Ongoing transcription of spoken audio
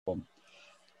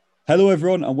Hello,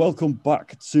 everyone, and welcome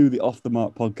back to the Off the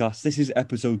Mark podcast. This is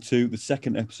episode 2, the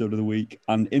second episode of the week.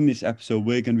 And in this episode,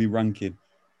 we're going to be ranking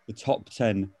the top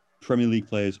 10 Premier League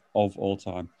players of all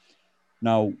time.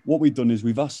 Now, what we've done is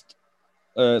we've asked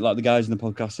the guys in the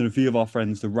podcast and a few of our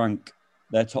friends to rank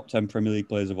their top 10 Premier League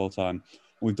players of all time.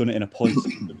 And we've done it in a point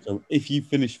system. So if you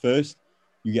finish first,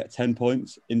 you get 10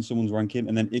 points in someone's ranking.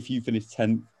 And then if you finish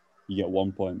 10th, you get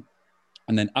 1 point.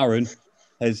 And then Aaron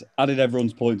has added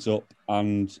everyone's points up,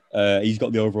 and he's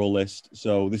got the overall list.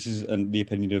 So this is the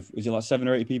opinion of, is it like 7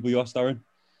 or 8 people you asked, Aaron?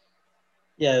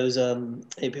 Yeah, it was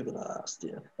 8 people that I asked,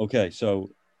 yeah. Okay, so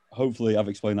hopefully I've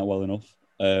explained that well enough.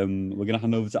 We're going to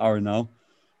hand over to Aaron now,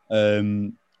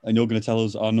 and you're going to tell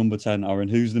us our number 10, Aaron.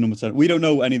 Who's the number 10? We don't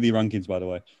know any of the rankings, by the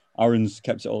way. Aaron's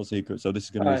kept it all secret, so this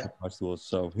is going to be a surprise to us.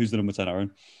 So who's the number 10,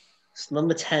 Aaron? So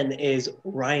number 10 is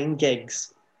Ryan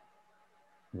Giggs.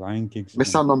 Ryan Giggs.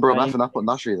 Missed that number of F and I put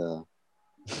Nasri there.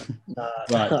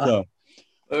 Right, so.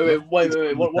 Wait. What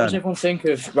does everyone think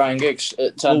of Ryan Giggs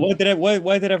at 10? Well,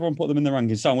 where did everyone put them in the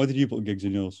rankings? Sam, where did you put Giggs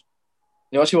in yours?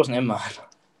 He actually wasn't in mine.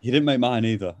 He didn't make mine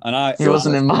either. And he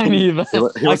wasn't in mine either.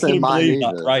 He wasn't in mine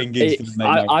either. Ryan Giggs didn't make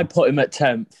mine. I put him at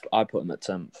 10th.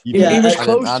 He was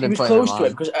close. He was close to it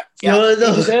because he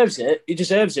deserves it. He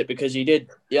deserves it because he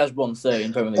has won 30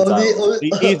 in Premier League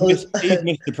titles. He's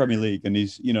missed the Premier League, and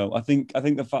he's, I think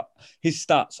the fact his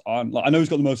stats aren't like, I know he's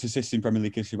got the most assists in Premier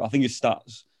League history, but I think his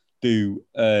stats do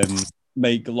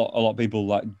make a lot of people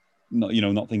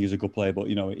not think he's a good player, but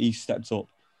he stepped up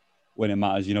when it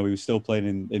matters. He was still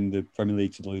playing in the Premier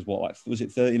League till he was was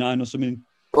it 39 or something?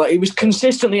 Like, he was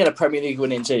consistently in a Premier League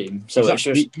winning team. So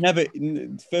exactly.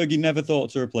 Fergie never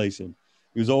thought to replace him.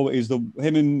 He was always him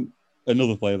and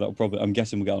another player that I'm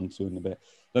guessing we'll get on to in a bit.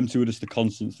 Them two were just the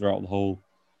constants throughout the whole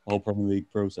Premier League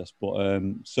process. But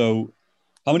so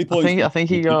how many points? I think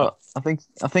he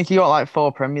got like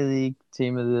 4 Premier League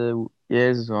Team of the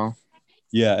Years as well.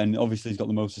 Yeah, and obviously he's got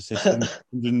the most assists,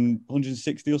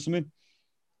 160 or something.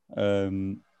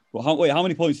 But how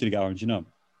many points did he get, Aaron? Do you know?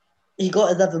 He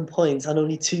got 11 points, and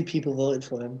only 2 people voted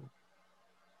for him.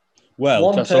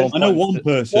 Well, I know one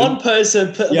person. One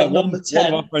person put him at number 10.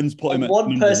 One of our friends put him at one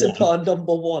number person 1. put on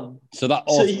number 1. So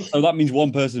that means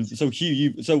one person. So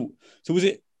Hugh, so was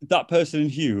it that person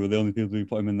and Hugh were the only people who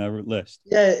put him in their list?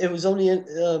 Yeah, it was only him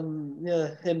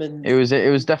and. It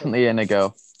was definitely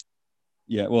Inigo.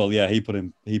 Yeah, well, yeah, he put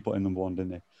in number 1,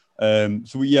 didn't he?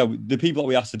 The people that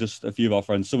we asked are just a few of our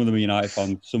friends. Some of them are United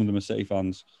fans, some of them are City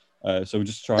fans. So we're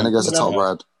just trying. And it goes to top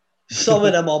red. Some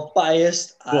of them are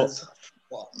biased as.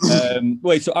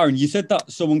 Wait, so Aaron, you said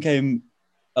that someone came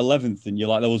 11th, and you're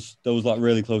like, there was like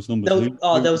really close numbers.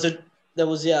 There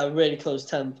was a really close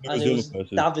 10th, and it was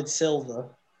David Silva.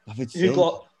 Who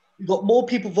got more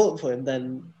people voting for him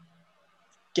than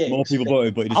Giggs. More people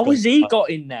voted, but how was he got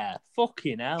in there?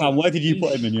 Fucking hell! Cam, where did you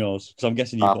put him in yours? Because I'm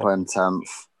guessing I put him 10th.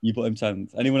 You put him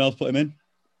 10th. Anyone else put him in?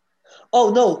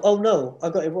 Oh no! I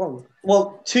got it wrong.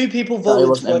 Well, 2 people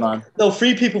voted for him. No,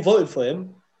 3 people voted for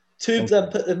him. 2 of them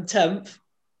put him 10th,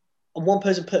 and 1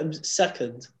 person put him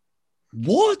 2nd.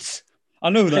 What? I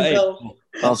know that.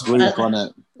 That's weak, wasn't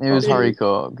it? It was Harry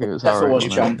Cook. It was Harry.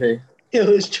 It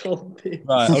was Chompy.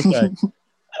 Right. Okay.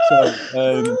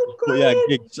 So, but yeah,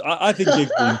 Giggs. I think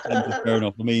Giggs being 10th is fair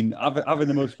enough. I mean, having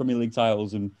the most Premier League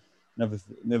titles and never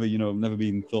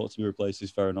been thought to be replaced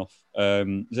is fair enough.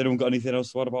 Has anyone got anything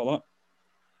else to add about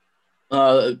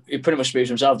that? He pretty much speaks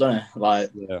for himself, doesn't he?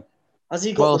 Like, yeah. Has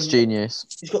he got Welsh genius?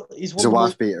 He's a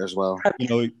wife beater as well.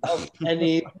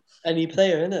 Any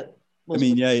player in it. I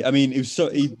mean, yeah. I mean, it was so.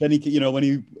 Then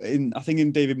he, I think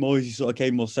in David Moyes, he sort of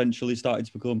came more centrally, started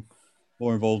to become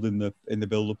more involved in the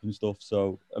build up and stuff.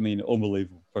 So, I mean,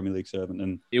 unbelievable Premier League servant.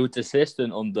 And he was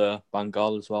assistant under Van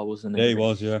Gaal as well, wasn't he? Yeah, he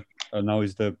was. Yeah, and now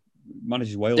he's the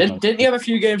manages Wales. Didn't he have a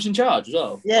few games in charge as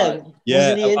well? Yeah,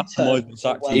 yeah.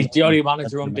 He's the only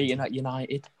manager unbeaten at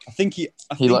United. I think he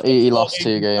lost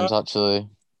 2 games actually.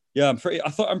 Yeah,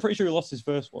 I'm pretty sure he lost his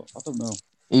first one. I don't know.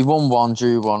 He won 1,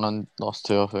 drew 1, and lost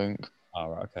 2, I think. Oh,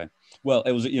 right, okay. Well,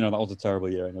 it was that was a terrible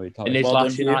year anyway. In his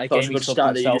last United game, he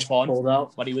subbed himself on.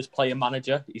 When he was playing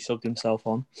manager, he subbed himself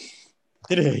on.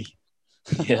 Did he?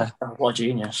 Yeah. What a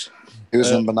genius. He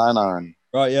was number 9, Aaron.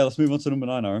 Right, yeah, let's move on to number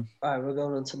 9, Aaron. All right, we're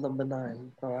going on to number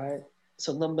 9. All right.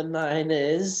 So number 9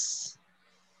 is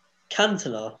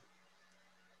Cantona.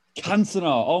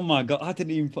 Cantona. Oh my God, I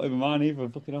didn't even put him in mine either.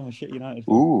 Fucking hell, shit United.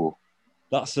 Ooh.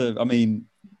 That's Cantona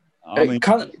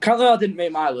didn't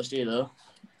make my list either.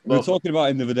 We were talking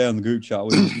about him the other day on the group chat. I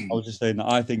was just saying that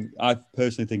I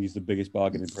personally think he's the biggest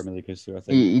bargain in Premier League history. I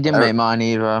think he didn't make mine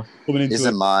either. He's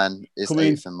in mine. He's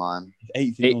 8th in mine.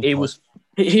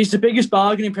 He's the biggest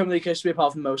bargain in Premier League history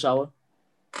apart from Mo Salah.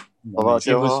 What about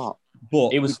Joe Hart?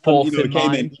 But he was fourth He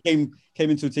came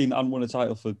into a team that hadn't won a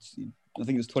title for, I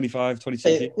think it was 25,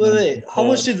 26 Wait. How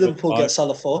much did Liverpool get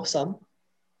Salah for, Sam?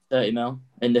 30 mil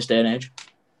in this day and age.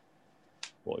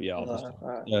 Well, yeah, obviously.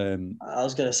 I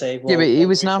was going to say... Well, yeah, but he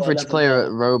was an average player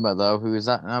at Roma, though. Who was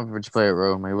that? An average player at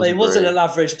Roma. He wasn't an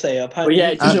average player. Apparently. Well,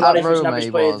 yeah, it doesn't matter if he was an average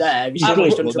player there.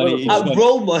 At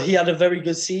Roma, he had a very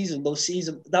good season.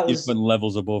 That was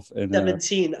levels above.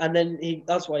 17, and then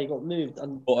that's why he got moved.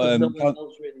 And no one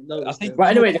else really knows. Right,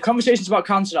 anyway, the conversation's about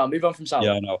Cantona. Move on from Salah.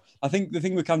 Yeah, I know. I think the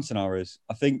thing with Cantona is,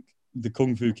 I think the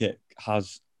Kung Fu kick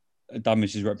has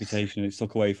damaged his reputation. It's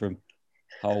took away from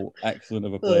how excellent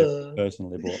of a player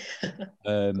personally,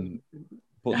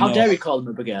 but how dare we call him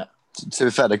a baguette? To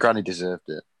be fair, the granny deserved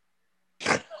it.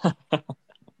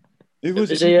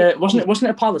 Wasn't it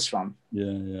a Palace fan?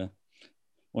 Yeah.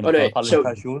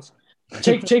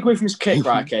 Take away from his kick,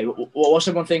 right? Okay, what's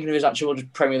everyone thinking of his actual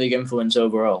Premier League influence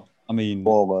overall? I mean,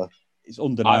 it's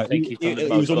undeniable. I think he's one of the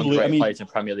most underrated players in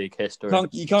Premier League history.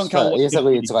 You can't count. He's a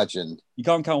Leeds legend. You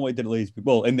can't count what he did at Leeds.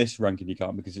 Well, in this ranking, you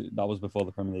can't because that was before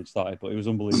the Premier League started. But it was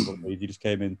unbelievable. He just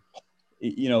came in,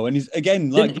 and he's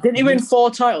again like. Didn't he win 4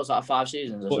 titles out of 5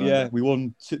 seasons? But yeah, we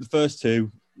won the first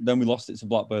 2, then we lost it to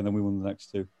Blackburn, then we won the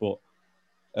next 2. But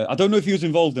I don't know if he was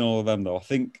involved in all of them though. I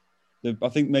think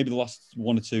maybe the last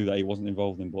 1 or 2 that he wasn't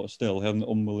involved in, but still, he had an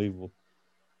unbelievable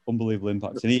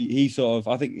impact. And he sort of,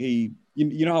 I think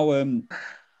you know how I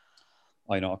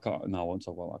won't talk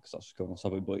about that because that's going on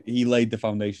topic. But he laid the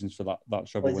foundations for that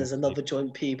treble. Wait, there's another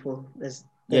joint people. There's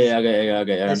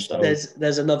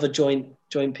another joint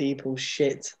people.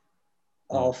 Shit.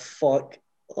 Oh fuck.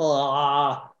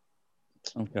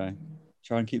 Okay.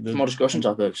 Try and keep the more discussion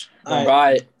topics.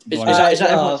 Right. Is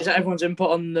that everyone's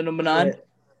input on the number 9?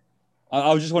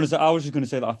 I was just going to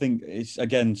say that I think it's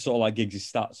again sort of like Giggs'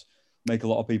 stats make a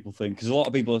lot of people think, because a lot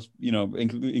of people,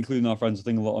 including our friends, I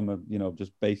think a lot of them are,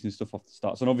 just basing stuff off the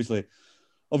stats. And obviously,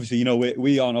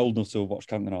 we aren't old enough to watch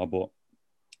Cantona, but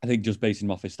I think just basing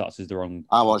him off his stats is the wrong.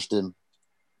 I watched him.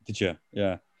 Did you?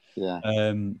 Yeah.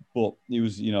 Yeah. But he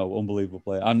was, unbelievable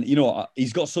player, and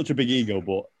he's got such a big ego,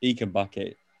 but he can back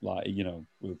it, like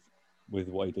with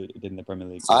what he did in the Premier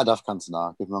League. I'd have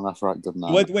Cantona. Give him a left, right, good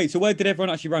now. Wait. So where did everyone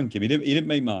actually rank him? He didn't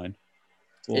make mine.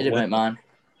 He didn't make mine.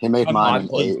 He made mine in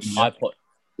 8th. I put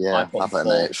him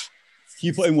 8th.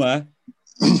 You put him where?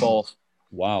 4th.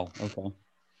 Wow. Okay.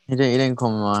 He didn't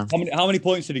come in mine. How many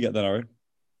points did he get then, Aaron?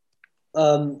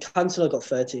 Cantona got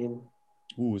 13.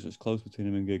 Ooh, so it's close between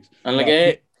him and Giggs. And like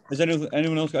 8. Has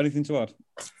anyone else got anything to add?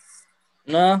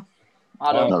 No,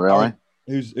 I don't. Not really.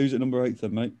 Who's at number 8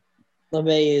 then, mate? Number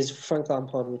 8 is Frank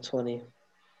Lampard with 20.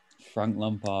 Frank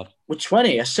Lampard. With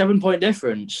 20, a 7-point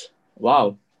difference.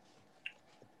 Wow.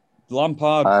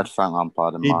 Lampard. I had Frank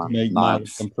Lampard in mine.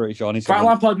 I'm pretty sure. Frank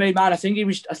Lampard made mine. I think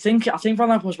Frank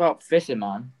Lampard was about 5th in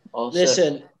mine.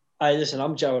 Listen.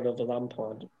 I'm Gerrard over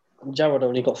Lampard. Gerrard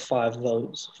only got 5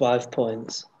 votes, 5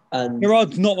 points, and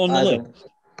Gerrard's not on the list.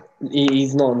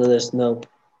 He's not on the list. No.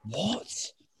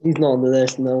 What? He's not on the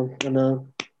list. No. I know.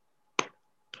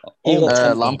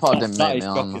 Lampard didn't make me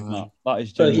on. That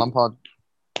is genuine.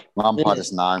 Lampard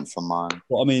is 9th for mine.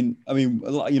 Well, I mean,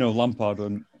 Lampard,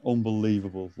 an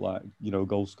unbelievable,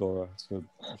 goal scorer. So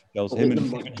him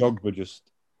and Drogba just,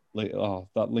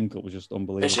 that link up was just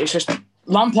unbelievable. It's just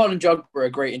Lampard and Drogba are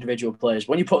great individual players.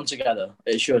 When you put them together,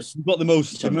 it's just. You've got the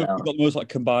most combined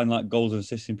combined goals and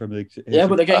assists in Premier League. Yeah,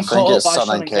 but they're getting caught up by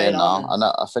Son and Kane now.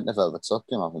 I think they've overtook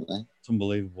him, haven't they? It's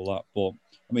unbelievable that, but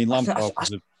I mean, Lampard.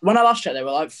 When I last checked, they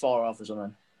were like 4 off or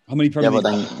something. How many Premier League?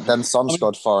 But then Son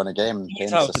scored 4 in a game.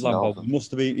 Lampard must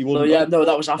have been. He won. No,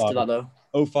 that was after that though.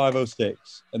 05,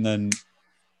 06, and then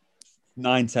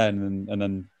 9, 10, and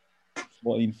then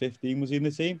 14, 15 was he in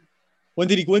the team? When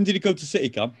did he go to City,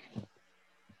 Cam?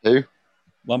 Who?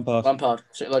 Lampard,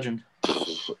 City legend.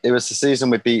 It was the season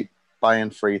we beat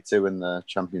Bayern 3-2 in the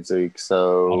Champions League.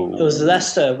 So it was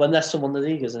Leicester when Leicester won the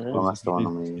league, isn't it? When Leicester won the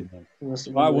league.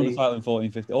 I won the title in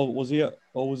 14, 15. Oh, was he at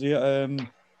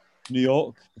New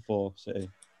York before City?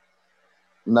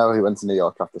 No, he went to New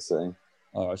York after City.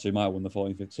 All right, so he might have won the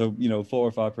 14, 15. So 4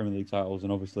 or 5 Premier League titles,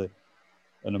 and obviously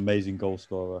an amazing goal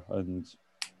scorer. And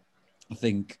I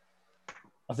think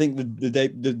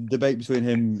the debate between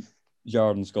him,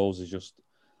 Gerrard, and Scholes is just.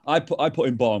 I put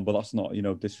him bottom, but that's not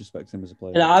disrespecting him as a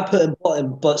player. Yeah, I put him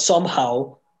bottom, but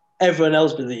somehow everyone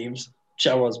else believes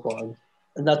Gerrard's bottom,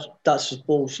 and that's just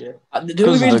bullshit. The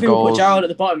only reason people put Gerrard at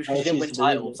the bottom is because he didn't win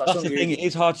titles. That's the thing.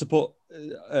 It's hard to put.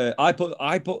 I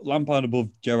put Lampard above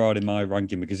Gerrard in my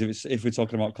ranking because if we're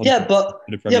talking about but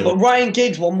Ryan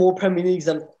Giggs won more Premier Leagues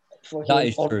than. That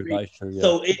is true. Yeah.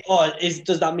 So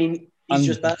does that mean he's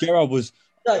just better? Gerrard was.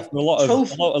 like for a lot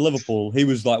of Liverpool, he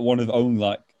was like one of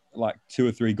only like 2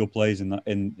 or 3 good players in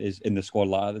the squad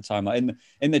like at the time, like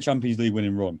in the Champions League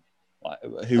winning run. Like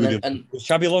who was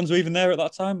Xabi Alonso even there at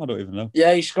that time? I don't even know.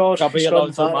 Yeah, he scored. Xabi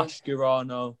Alonso,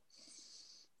 Mascherano.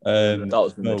 That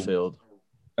was the midfield.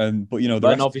 But you know,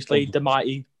 and obviously the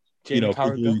mighty Jamie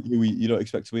Carragher, who you don't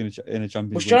expect to be in a Champions was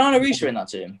League. Was Gianna Risa in that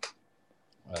team?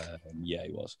 Yeah,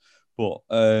 he was. But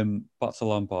back to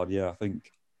Lampard. Yeah, I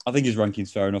think his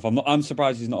ranking's fair enough. I'm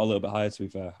surprised he's not a little bit higher. To be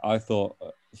fair, I thought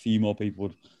a few more people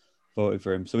would voted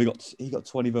for him. So he got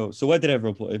 20 votes. So where did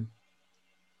everyone put him?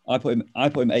 I put him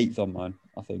 8th on mine,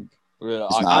 I think. Really?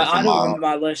 I don't remember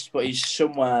my list, but he's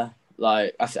somewhere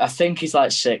like I think he's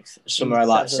like 6th, somewhere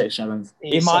like 6th, 7th.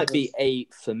 He might be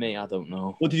 8th for me. I don't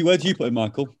know. Where did you put him,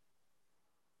 Michael?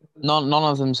 None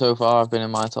of them so far have been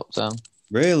in my top 10.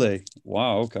 Really?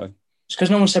 Wow. Okay. It's because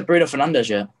no one said Bruno Fernandes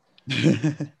yet.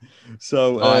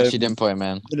 So I actually didn't put him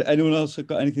in. Did anyone else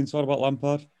got anything to add about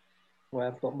Lampard? Well,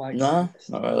 I've got Mike. No,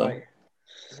 not really.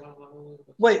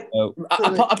 Wait.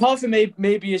 Apart from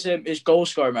maybe his goal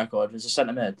scoring record as a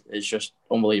centre mid is just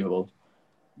unbelievable.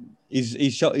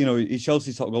 He's Chelsea's top goal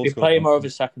scorer. He's playing more of a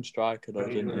second striker, though,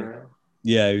 didn't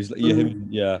he? Yeah,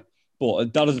 yeah.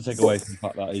 But that doesn't take away from the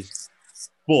fact that he's.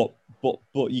 But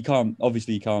you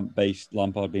can't base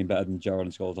Lampard being better than Gerrard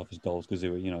and Scholes off his goals because they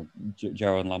were,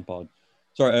 Gerrard and Lampard.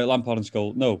 Sorry, Lampard and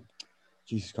Scholes. No,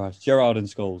 Jesus Christ, Gerrard and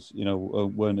Scholes,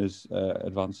 weren't as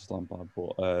advanced as Lampard.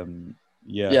 But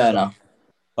yeah. Yeah, no.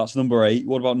 That's number 8.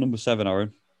 What about number 7,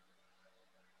 Aaron?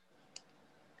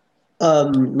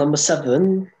 Number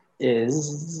 7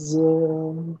 is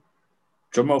drum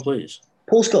roll, please.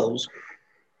 Paul Scholes.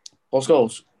 Paul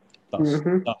Scholes.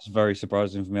 That's very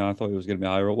surprising for me. I thought he was going to be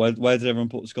higher up. Where did everyone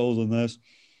put Scholes on theirs?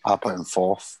 I put him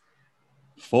 4th.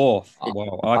 4th?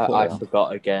 Wow. I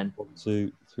forgot again. 1, 2,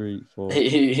 3, 4.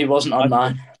 He wasn't on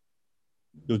mine.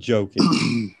 You're joking.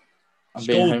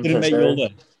 Scholes didn't make your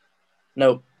list?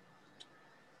 No.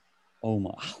 Oh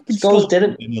my! Scholes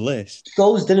didn't in the list.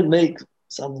 Scholes didn't make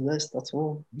Sam's list. That's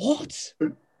all. What?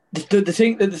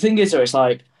 The thing is, though, it's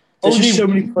like there's just so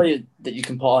many players that you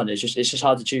can put on. It's just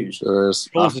hard to choose. There is.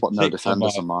 I've got no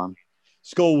defenders on mine.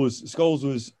 Scholes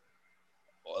was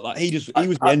like he was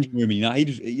the engine room. He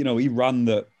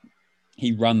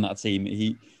ran that team.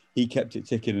 He kept it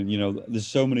ticking, and there's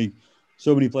so many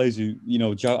players who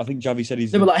I think Javi said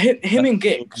he's. No, but like him and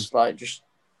Giggs, like just.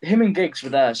 Him and Giggs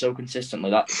were there so consistently.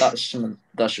 That's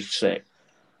just sick.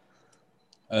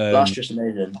 That's just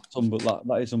amazing.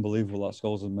 That is unbelievable. That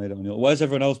Scholes has made it on yours. Where's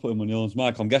everyone else put him on yours?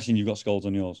 Mike, I'm guessing you've got Scholes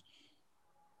on yours.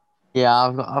 Yeah,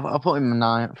 I've put him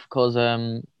 9th because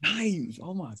 9th.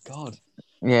 Oh my god.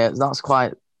 Yeah, that's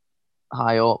quite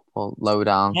high up or low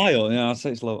down. High up, yeah. I'd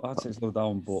say it's low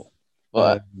down, but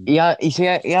he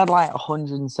had like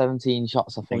 117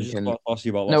 shots, I think. No,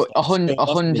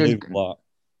 117.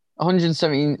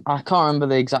 I can't remember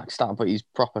the exact stat, but he's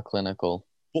proper clinical.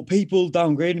 But people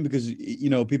downgrade him because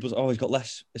people's he's got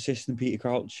less assists than Peter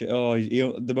Crouch. Oh,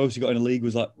 the most he got in the league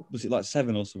was it like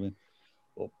 7 or something?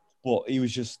 But he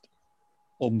was just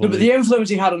unbelievable. No, but the influence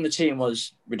he had on the team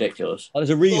was ridiculous. There's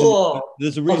a reason.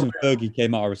 There's a reason Fergie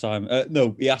came out of retirement.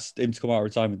 No, he asked him to come out of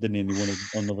retirement, didn't he? And he won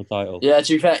another title. Yeah,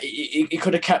 to be fair, he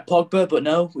could have kept Pogba, but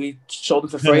no, we sold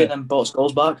him for free and then bought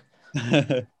Scholes back.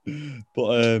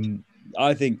 But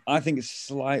I think it's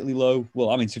slightly low.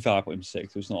 Well, I mean, to be fair, I put him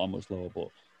 6th. It's not that much lower, but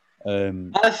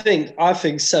I think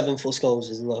 7 for Scholes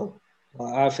is low.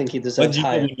 I think he deserves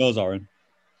higher. Where do you put yours, Aaron?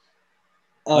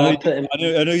 I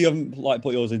know you haven't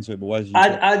put yours into it, but where's you?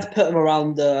 I'd put him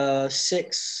around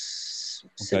 6,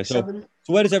 okay, 7.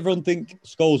 So where does everyone think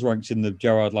Scholes ranks in the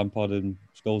Gerrard, Lampard, and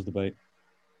Scholes debate?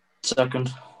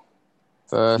 2nd.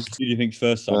 1st. Who do you think's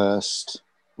first? First.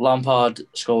 Lampard,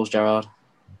 Scholes, Gerrard.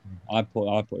 I put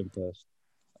him first.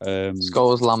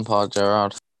 Scholes, Lampard,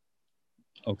 Gerrard.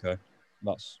 Okay,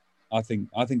 I think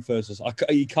first is.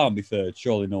 He can't be third.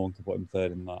 Surely no one can put him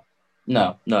third in that.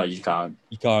 No, you can't.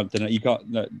 You can't.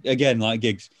 No. Again, like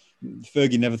Giggs,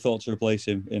 Fergie never thought to replace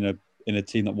him in a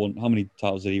team that won. How many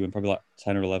titles did he win? Probably like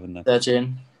 10 or 11. Then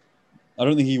 13. I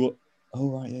don't think he won. Oh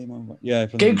right, yeah.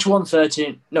 Giggs won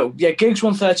 13. No, yeah, Giggs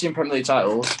won 13 Premier League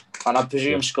titles, and I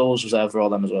presume Scholes was there for all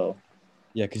them as well.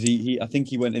 Yeah, because I think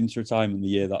he went into retirement the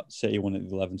year that City won it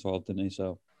 11-12, didn't he?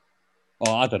 So,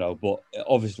 I don't know, but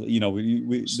obviously, I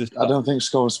don't think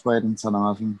Scholes played in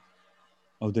 10-11.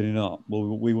 Oh, did he not?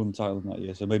 Well, we won the title in that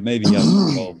year, so maybe he has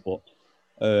 12, but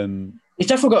he's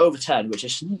definitely got over 10, which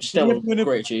is still a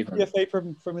great achievement. The FA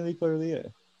Premier League Player of the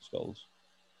Year, Scholes.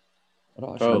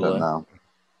 I don't know.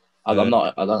 I don't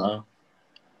know.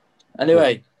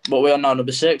 Anyway, what are we on now?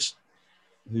 Number 6.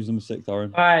 Who's number 6,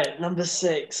 Aaron? All right, number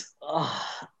 6.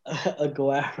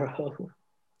 Aguero.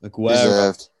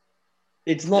 Deserved.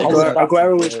 It's not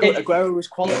Aguero was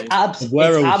quality.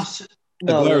 Aguero's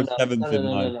seventh in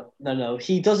mine. No.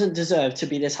 He doesn't deserve to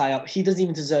be this high up. He doesn't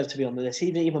even deserve to be on the list. He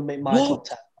didn't even make my top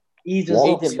 10. He does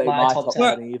not make my top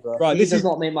 10 either. Right, he does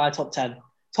not make my top 10.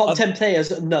 Top 10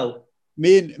 players, no.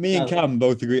 Me and Cam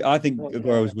both agree. I think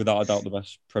Aguero is without a doubt the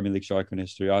best Premier League striker in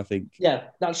history. I think. Yeah,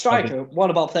 that striker. What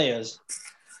about players?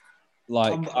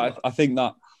 I think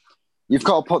that you've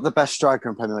got to put the best striker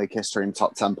in Premier League history in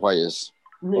top 10 players.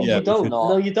 No, you don't.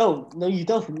 No, you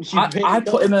don't. I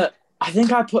put him at. I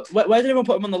think I put. Where did everyone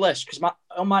put him on the list? Because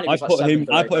on mine, I put him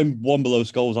one below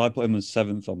Scholes. I put him as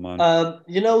 7th on mine.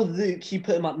 Luke, you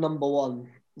put him at number 1.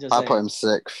 I put him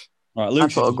 6th. All right, Luke. I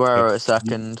put Aguero at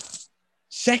 2nd.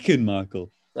 2nd,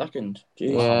 Michael. 2nd.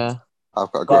 Yeah.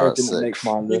 I've got Aguero at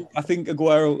 6th. I think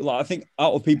Aguero. I think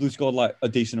out of people who scored a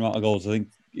decent amount of goals, I think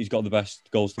he's got the best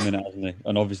goals per minute, hasn't he?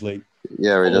 And obviously,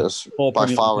 yeah, he does by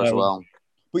far as well.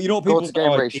 But you know what people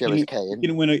say? He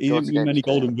didn't win many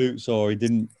golden boots, or he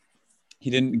didn't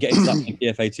get his that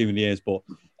PFA team in the years. But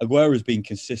Aguero has been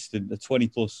consistent, a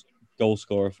 20+ goal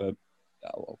scorer for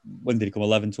when did he come?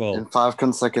 11, 12? In 5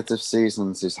 consecutive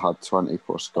seasons, he's had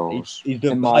 20+ goals. He's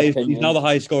now the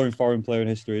highest scoring foreign player in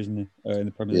history, isn't he? In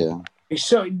the Premier League. Yeah. He's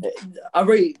so.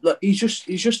 He's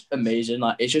just amazing.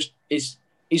 He's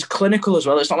clinical as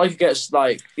well. It's not like he gets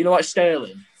like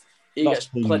Sterling. He gets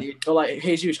plenty. Like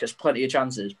Jesus gets plenty of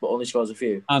chances, but only scores a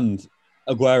few. And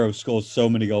Aguero scores so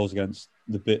many goals against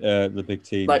the big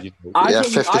teams.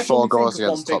 54 goals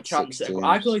against top 6 teams.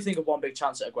 I can only think of one big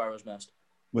chance that Aguero's missed.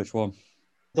 Which one?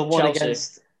 The one Chelsea.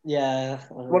 against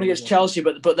one against Chelsea,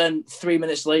 but then 3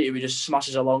 minutes later he just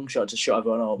smashes a long shot to shut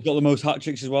everyone up. He's got the most hat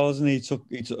tricks as well, hasn't he? He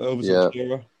took over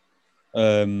Shearer.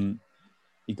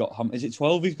 He got is it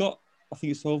 12 he's got? I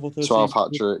think it's 12 or 13. 12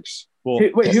 hat tricks.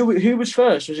 Who was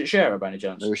first? Was it Shearer by any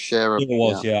chance? It was Shearer. It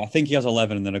was, yeah. I think he has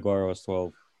 11 and then Aguero has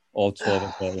 12. Or 12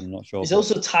 and 13, I'm not sure. He's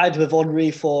also tied with Henry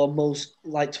for most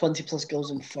 20+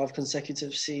 goals in 5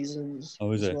 consecutive seasons.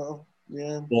 Oh, is it? Well.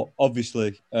 Yeah. But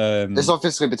obviously... it's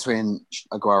obviously between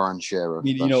Aguero and Shearer.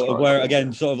 Aguero,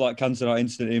 again, sort of like cancelling out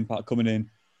instant impact, coming in,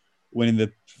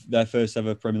 winning their first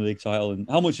ever Premier League title. And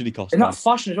how much did he cost? In that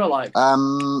fashion as well,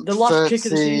 the last kick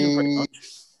of the season, pretty much.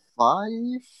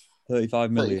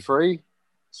 35 million. 33?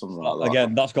 Something like that.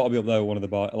 Again, that's got to be up there with one of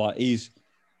the... he's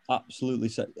absolutely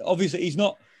set. Obviously, he's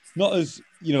not as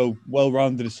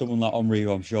well-rounded as someone like Henry,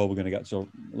 who I'm sure we're going to get to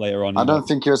later on. I don't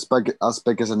think you're as big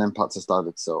as an impact as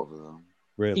David Silva, though.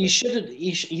 Really? He shouldn't.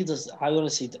 He does. I want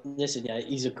to see. Listen, yeah,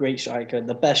 he's a great striker,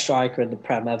 the best striker in the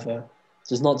Prem ever.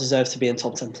 Does not deserve to be in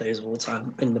top 10 players of all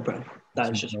time in the Prem.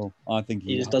 That is just. I think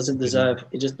he just doesn't deserve.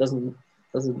 He just doesn't.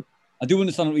 I do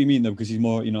understand what you mean though, because he's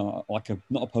more, not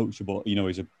a poacher, but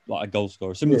he's a goal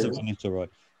scorer, similar to Van Nistelrooy,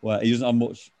 where he doesn't have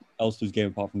much else to his game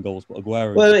apart from goals. But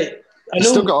Aguero, wait. He's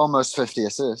still got almost 50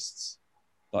 assists.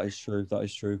 That is true.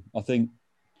 I think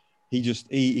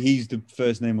he's the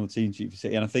first name on the team sheet for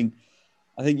City, and I think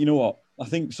you know what? I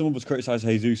think some of us criticise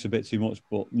Jesus a bit too much,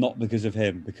 but not because of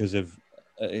him, because of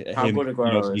how good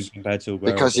Aguero is compared to Aguero.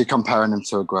 Because you're comparing him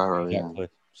to Aguero, exactly. Yeah.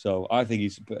 So I think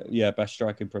he's best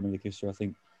striker in Premier League history. I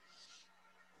think.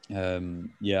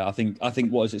 I think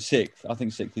what is it, 6th? I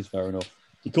think 6th is fair enough.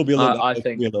 He could be a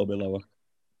little bit lower.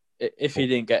 If he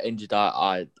didn't get injured,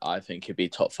 I think he'd be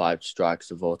top 5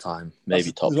 strikers of all time.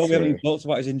 Maybe top 3. We haven't even talked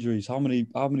about his injuries. How many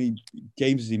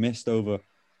games has he missed over?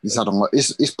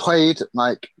 He's played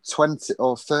 20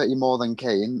 or 30 more than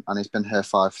Kane, and he's been here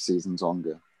 5 seasons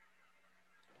longer.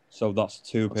 So that's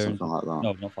 2 appearances. Something like that.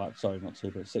 No, not 5. Sorry, not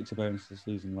 2, but 6 appearances this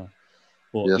season left.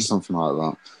 But something like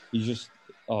that. He's just.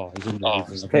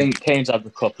 Kane's had a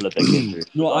couple of big injuries.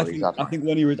 No, I think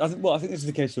when he. I think this is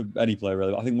the case for any player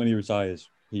really. I think when he retires,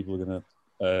 people are gonna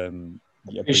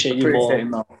appreciate you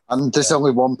more. And there's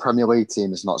only one Premier League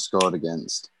team he's not scored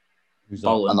against. Who's that?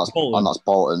 Bolton. And that's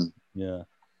Bolton. Yeah.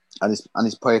 And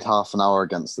he's played half an hour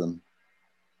against them.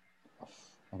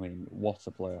 I mean, what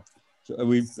a player! So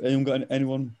anyone got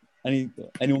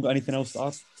anything else to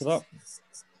add to that?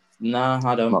 No,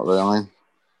 I don't. Not really.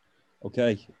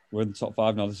 Okay, we're in the top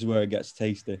 5 now. This is where it gets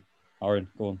tasty. Aaron,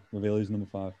 go on. Reveal who's number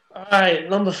 5. All right,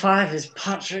 number 5 is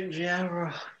Patrick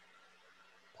Vieira.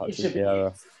 He should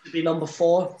be number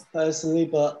 4, personally,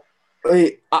 but...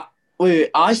 Wait,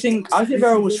 I think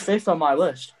Vieira was 5th on my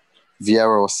list.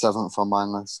 Vieira was 7th on my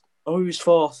list. Oh, he was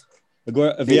 4th.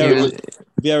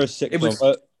 Vieira's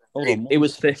 6th. It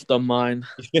was 5th on mine.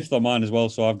 He's 5th on mine as well,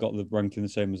 so I've got the ranking the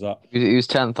same as that. He was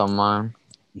 10th on mine.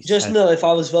 Just know if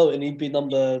I was voting, he'd be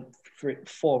number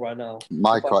 4 right now.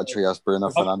 Michael actually has Bruno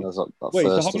Fernandes at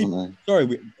first, doesn't he?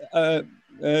 Sorry,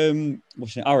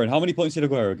 What's your name? Aaron, how many points did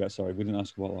Aguero get? Sorry, we didn't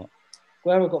ask about that.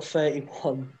 Aguero got 31.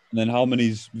 And then how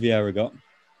many's Vieira got?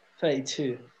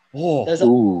 32. Oh,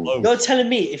 you're telling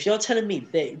me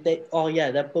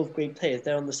they're both great players.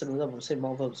 They're on the same level, same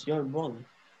amount of votes. You're wrong.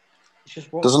 It's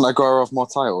just wrong. Doesn't Aguero have more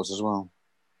titles as well?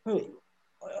 Bro,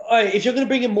 all right, if you're going to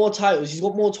bring in more titles, he's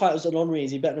got more titles than Henry.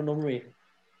 Is he better than Henry?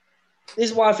 This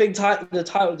is why I think the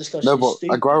title discussion is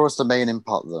stupid. Aguero was the main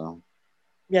impact, though.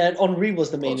 Yeah, and Henry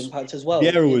was the main impact as well.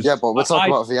 Vieira was, yeah, but we're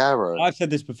talking about Vieira. I've said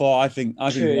this before. I think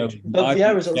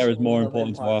Vieira's more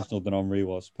important to Arsenal than Henry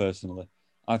was, personally.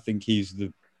 I think he's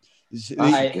the...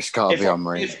 It's got to be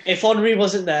Henry. If Henry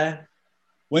wasn't there...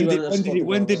 When did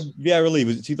Vieira leave?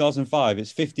 Was it 2005?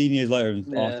 It's 15 years later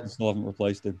and Arsenal still haven't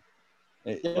replaced him.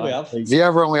 We have.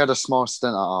 Vieira only had a small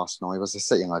stint at Arsenal. He was a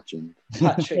City legend.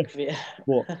 Patrick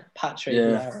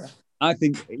Vieira. I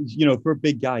think, for a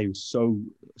big guy who's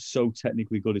so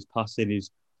technically good, his passing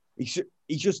is... He's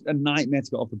just a nightmare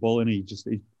to get off the ball, and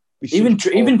even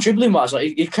dribbling wise,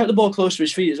 like he kept the ball close to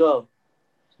his feet as well.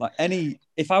 Like you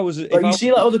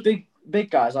see like other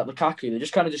big guys like Lukaku, they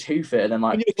just kind of just hoof it and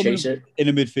then chase it in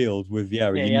the midfield with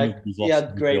Vieira. He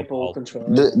had great ball control.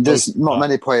 There's not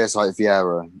many players like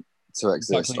Vieira to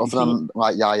exist, other than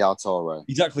like Yaya Toure.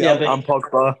 Exactly, and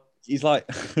Pogba. He's like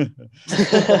Yaya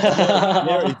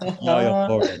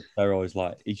Toure. They're always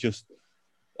like he's just.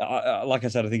 Like I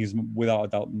said, I think he's without a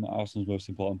doubt Arsenal's most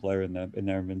important player in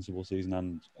their invincible season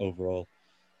and overall.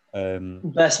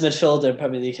 Best midfielder in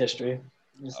Premier League history.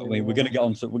 I mean, we're gonna get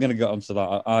onto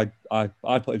that.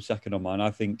 I put him second on mine.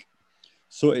 I think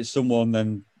so. It's someone,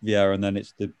 then Vieira, and then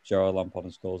it's the Gerard Lampard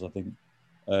and Scholes. I think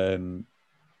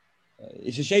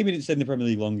it's a shame he didn't stay in the Premier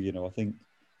League longer. I think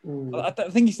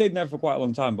he stayed there for quite a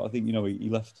long time, but I think he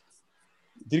left.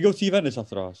 Did he go to Juventus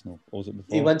after Arsenal, or was it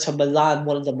before? He went to Milan,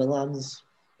 one of the Milans.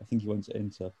 I think he went to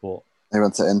Inter, but he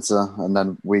went to Inter, and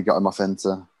then we got him off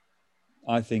Inter.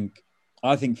 I think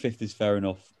fifth is fair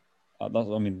enough. That's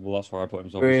where I put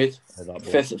him. Agreed.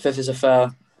 Fifth is a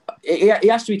fair. He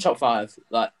has to be top 5,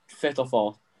 like 5th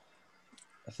or 4th.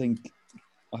 I think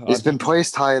he's been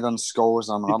placed higher than Scholes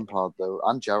and Lampard though,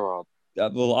 and Gerrard.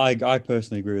 Well, I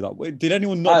personally agree with that. Did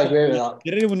anyone not? I agree with that.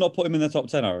 Did anyone not put him in the top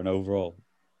 10, Aaron, overall?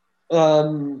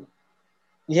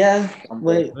 Yeah.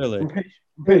 Wait, really?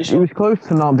 I'm pretty sure. He was close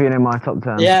to not being in my top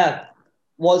 10. Yeah.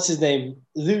 What's his name?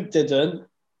 Luke didn't.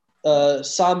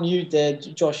 Sam, you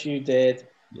did. Josh, you did.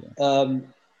 Yeah.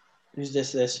 Who's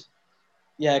this?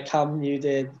 Yeah, Cam, you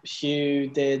did. Hugh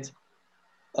did.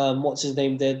 What's his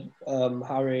name did?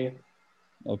 Harry.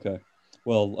 Okay.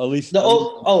 Well, at least.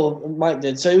 No, Mike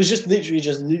did. So it was literally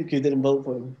just Luke who didn't vote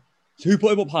for him. So who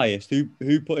put him up highest? Who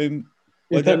put him?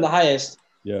 Who put him the highest?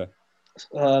 Yeah.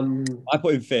 I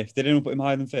put him 5th. Did anyone put him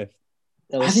higher than 5th?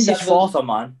 I think he's 4th on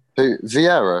mine. Who?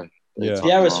 Vieira. Yeah.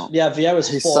 Vieira's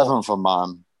he's 4th. 7th on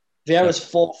mine. Vieira's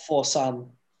 4th for Sam.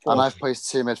 4th. And I've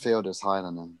placed 2 midfielders higher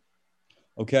than him.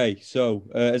 Okay, so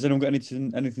has anyone got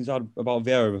anything to add about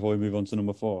Vieira before we move on to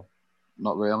number 4?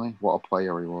 Not really. What a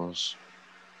player he was.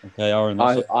 Okay, Aaron.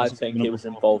 I think he was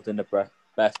involved in the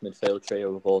best midfield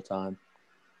trio of all time.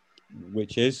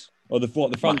 Which is? The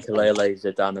France? Makelele,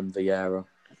 Zidane and Vieira.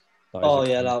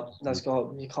 That's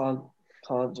got you can't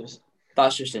just.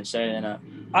 That's just insane, isn't it?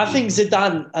 I think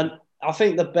Zidane, and I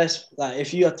think the best, like,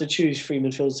 if you had to choose 3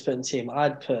 midfielders to put in the team,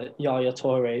 I'd put Yaya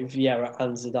Toure, Vieira,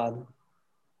 and Zidane.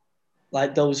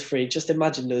 Like those 3. Just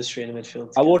imagine those 3 in the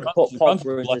midfield. I would put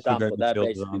Pogba and Zidane, but they're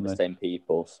basically the same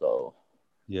people. So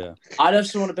yeah, I'd have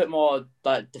someone a bit more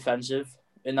like defensive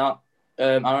in that.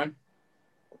 Aaron.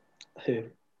 Who?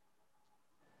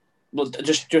 Well,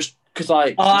 just because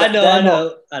like. Oh, I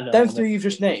know. Them 3 you've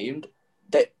just named.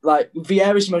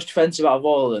 Vieira's the most defensive out of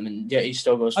all of them, and yet he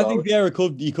still goes forward. I think Vieira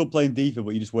could play in deeper,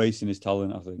 but you're just wasting his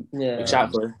talent. I think. Yeah,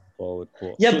 exactly. Forward,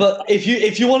 but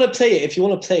if you want to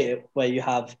play it, where you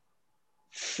have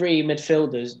 3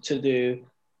 midfielders to do,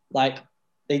 like,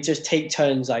 they just take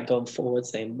turns like going forward,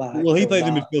 staying back. Well, he played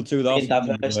in midfield too. That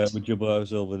with Gilberto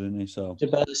Silva, didn't he? So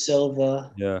Gilberto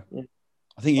Silva. Yeah.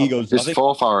 I think he goes. Who's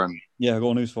 4th, Aaron? Yeah,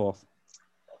 go on. Who's 4th?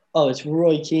 Oh, it's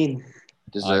Roy Keane.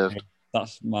 Deserved.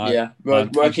 That's my. Yeah,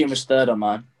 Roy Keane was 3rd on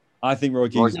mine. I think Roy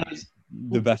Keane's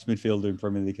the best midfielder in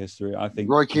Premier League history. I think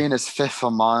Roy Keane is 5th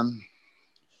on mine.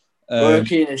 Roy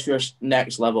Keane is just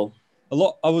next level.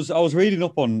 I was reading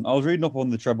up on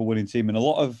the treble winning team, and a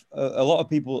lot of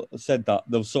people said that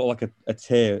there was sort of like a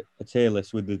tier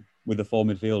list with the 4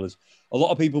 midfielders. A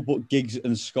lot of people put Giggs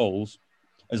and Scholes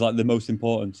as like the most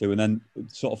important 2, and then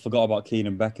sort of forgot about Keane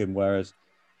and Beckham. Whereas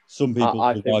some people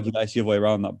would argue that it's the other way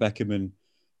around, that Beckham and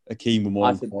Keane were more.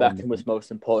 I think Beckham was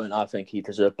most important. I think he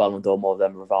deserved Ballon d'Or more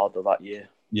than Rivaldo that year.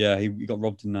 Yeah, he got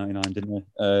robbed in '99, didn't he?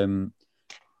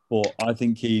 but I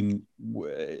think Keane.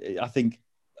 I think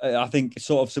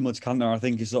sort of similar to Cantona. I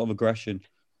think his sort of aggression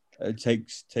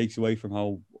takes away from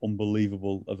how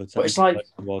unbelievable of a But it's technical like player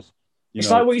he was. it's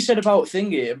like what you said about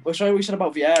Thingy. It's like what you said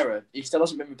about Vieira. He still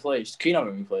hasn't been replaced. Keane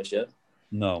hasn't been replaced yet.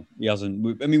 No, he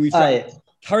hasn't. I mean, we've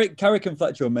Carrick and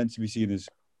Fletcher are meant to be seen as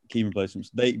Keane replacements.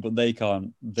 They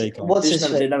can't. What's his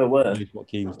They never were. What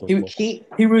Keane's done.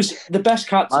 He was the best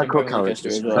captain in Michael Premier League Carrick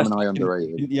history is as well. criminally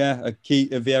underrated. Yeah,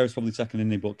 Vieira's probably second in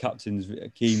there, but captains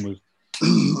Keane was.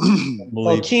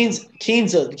 Well, Keane's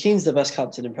the best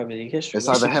captain in Premier League history. It's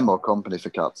either him or Company for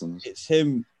captains. It's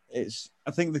him.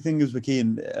 I think the thing is with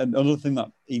Keane, and another thing that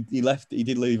he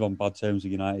did leave on bad terms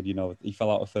with United. He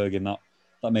fell out of Ferguson.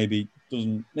 That maybe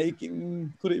doesn't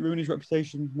could it ruin his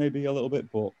reputation maybe a little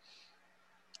bit, but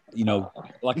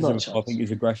like I said before, I think his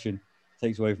aggression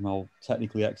takes away from how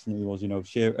technically excellent he was.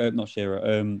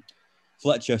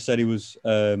 Fletcher said he was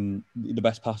the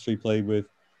best passer he played with.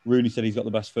 Rooney said he's got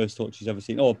the best first touch he's ever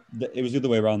seen. It was the other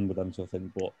way around with them, so I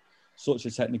think. But such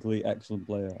a technically excellent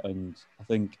player, and I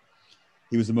think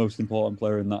he was the most important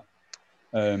player in that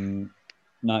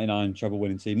 99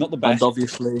 treble-winning team. Not the best, and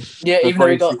obviously. Yeah, even though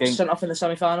he got sent off in the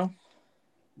semi-final.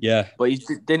 Yeah, but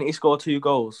didn't he score 2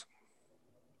 goals?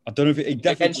 I don't know if he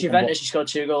definitely against Juventus. He scored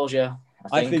 2 goals. Yeah.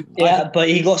 I think but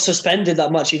he got suspended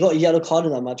that match. He got a yellow card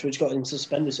in that match, which got him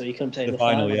suspended, so he couldn't play the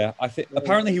final. Yeah, I think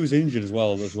apparently he was injured as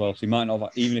well. So he might not have,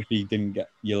 even if he didn't get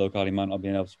yellow card, he might not have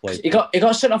been able to play. He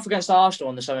got sent off against Arsenal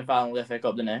in the semi-final of the FA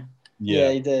Cup, didn't he? Yeah,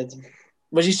 he did.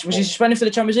 Was he suspended for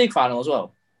the Champions League final as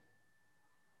well?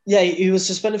 Yeah, he was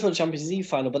suspended for the Champions League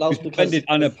final, but that was because.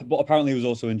 But apparently he was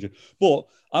also injured. But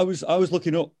I was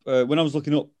looking up when I was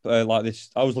looking up like this.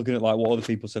 I was looking at like what other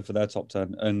people said for their top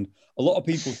 10, and a lot of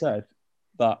people said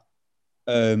that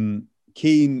Keane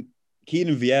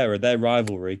and Vieira, their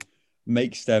rivalry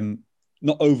makes them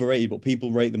not overrated, but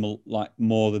people rate them like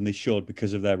more than they should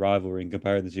because of their rivalry and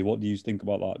comparing the two. What do you think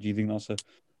about that? Do you think that's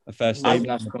a fair statement? I think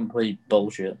that's complete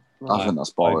bullshit. I think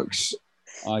that's bollocks.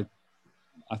 I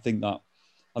think that.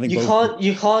 I think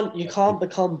you can't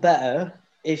become better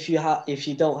if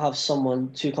you don't have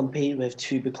someone to compete with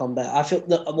to become better. I feel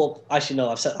that. Well, actually, no.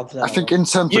 I think in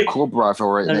terms of club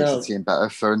rivalry, it makes the team better.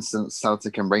 For instance,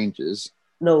 Celtic and Rangers.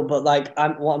 No, but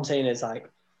what I'm saying is like,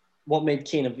 what made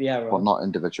Keane and Vieira, but not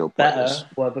individual better, players,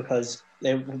 were because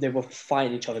they were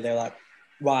fighting each other. They were like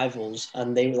rivals,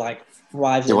 and they were like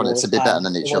rivals. They wanted to be better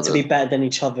than each other. They wanted to be better than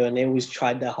each other, and they always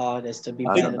tried their hardest to be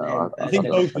better than him. I think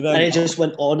both of them, and it just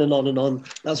went on and on and on.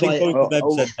 That's why both of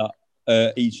them said that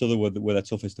each other were their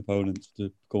toughest opponents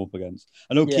to come up against.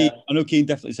 I know Keane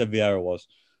definitely said Vieira was.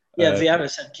 Yeah, Vieira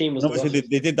said Keane was. Obviously,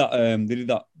 they did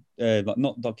that. Like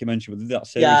not documentary, but they did that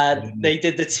series. Yeah, they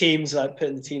did the teams, like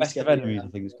putting the teams together. Enemies, I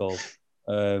think it's called.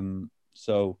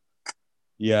 So,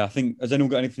 yeah, I think, has anyone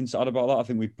got anything to add about that? I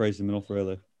think we've praised him enough,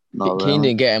 really. Keane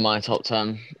didn't get in my top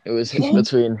 10. It was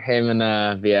between him and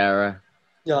Vieira.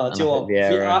 Yeah, do you know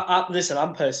what? Listen,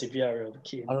 I'm personally Vieira over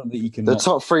Keane. I don't think you can. The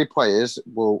top 3 players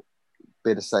will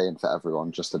be the same for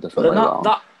everyone, just a different way around.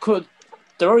 That could.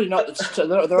 They're already not.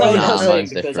 They're already not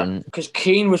the same because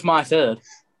Keane was my 3rd.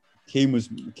 Keane's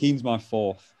my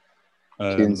 4th.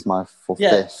 Keane's my 5th.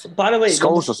 Yeah. By the way,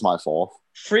 Scholes was my 4th.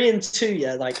 3 and 2.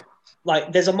 Yeah, like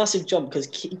there's a massive jump because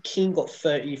Keane got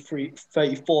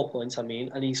 34 points.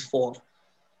 And he's 4th.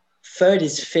 3rd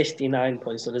is 59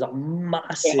 points, so there's a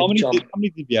massive jump. How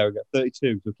many did Vieira get?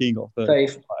 32. So Keane got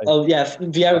 30. Oh yeah,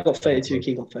 Vieira got 32.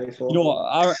 Keane got 34. You know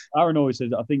what? Aaron always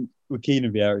says, I think with Keane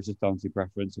and Vieira, it's just down to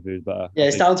preference of who's better. Yeah,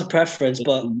 it's down to preference,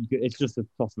 but it's just a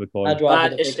toss of a coin.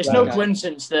 It's no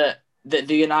coincidence that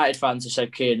the United fans have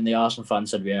said Keane and the Arsenal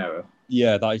fans said Vieira.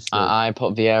 Yeah, that is true. I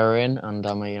put Vieira in, and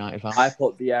I'm a United fan. I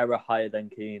put Vieira higher than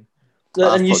Keane.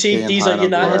 And you see, these are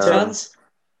United fans.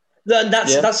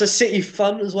 That's a City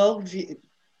fan as well.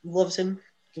 Loves him.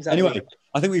 Exactly. Anyway,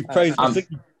 I think we've praised. I think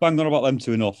we've banged on about them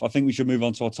 2 enough. I think we should move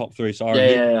on to our top 3.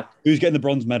 So, who's getting the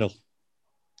bronze medal?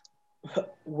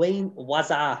 Wayne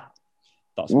Wazza.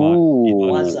 That's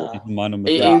my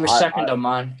number. He was second on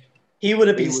mine. He would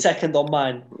have been second on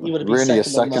mine. He would have been really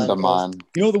second on mine.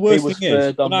 You know the worst thing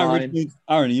is,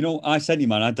 Aaron, I sent you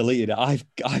mine. I deleted it.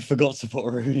 I forgot to put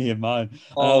Rooney in mine.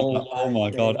 Oh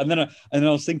my god! And then I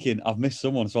was thinking I've missed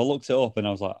someone, so I looked it up and I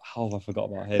was like, how have I forgot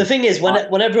about him? The thing is,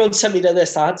 when everyone sent me the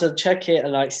list, I had to check it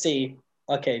and see.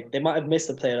 Okay, they might have missed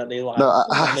a player that they like. No,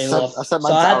 I sent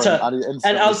mine to Aaron,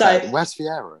 and I was like, "Where's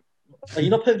Vieira? Are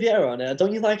you not putting Vieira on it?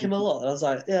 Don't you like him a lot?" And I was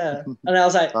like, "Yeah." And I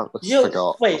was like,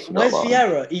 wait, where's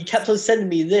Vieira? He kept on sending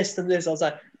me this and this. I was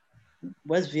like,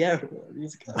 "Where's Vieira?"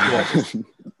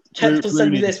 Kept on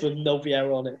sending me this with no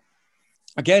Vieira on it.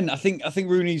 Again, I think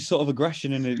Rooney's sort of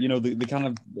aggression and the kind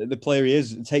of the player he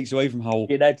is takes away from how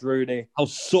Skinhead Rooney. how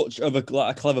such of a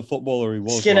clever footballer he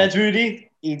was. Skinhead Rooney,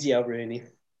 EDL Rooney.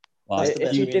 Like, the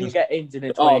If he best didn't Rooney. get injured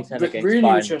in Oh, 2010 against Rooney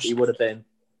was Bayern, just he would have been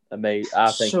amazing.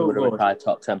 I think so he would have good. retired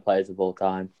top 10 players of all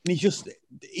time. and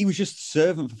he was just a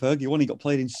servant for Fergie. He got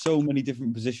played in so many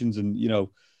different positions, and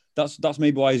that's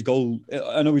maybe why his goal.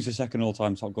 I know he's the second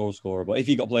all-time top goal scorer, but if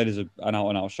he got played as an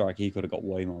out-and-out striker, he could have got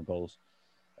way more goals.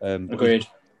 But Agreed.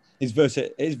 His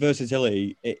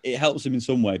versatility it helps him in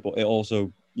some way, but it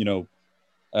also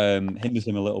hinders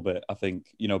him a little bit. I think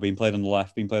being played on the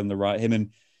left, being played on the right.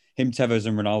 Him, Tevez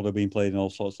and Ronaldo being played in all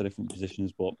sorts of different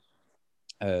positions, but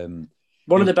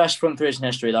One of the best front threes in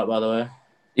history, that, by the way.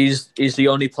 He's the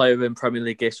only player in Premier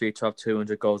League history to have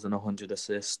 200 goals and 100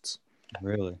 assists.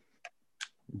 Really.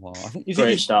 Wow. I think,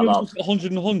 Great start, lad.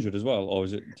 100 and 100 as well, or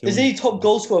is it? 200? Is he top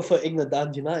goal scorer for England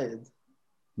and United?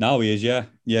 Now he is, yeah.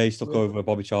 Yeah, he's stuck over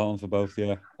Bobby Charlton for both,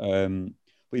 yeah.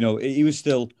 But, he was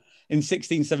still, in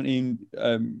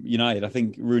 16-17 United, I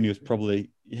think Rooney was probably,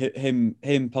 him,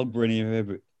 Pogba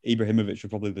and Ibrahimovic were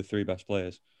probably the three best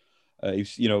players. Right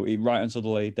until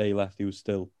the day he left, he was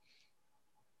still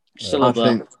Still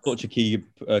there. such a key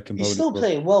component. He's still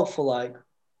playing well for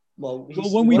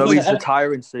He's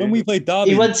retiring soon. When we played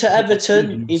Derby, he went to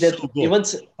Everton. He was did. so He good. went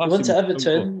to Passing was so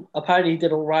Everton. Apparently, he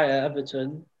did all right at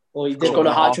Everton, or he did. He's got a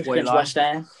all hat right. trick against West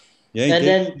Ham. Yeah, he And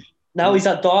did. then now he's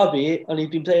at Derby, and he's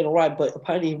been playing all right. But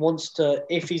apparently, he wants to.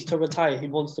 If he's to retire, he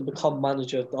wants to become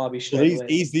manager of Derby Well, straight away.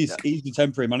 he's the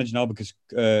temporary manager now because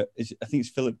I think it's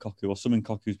Philip Cocu or someone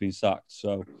Cocu's been sacked.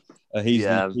 So he's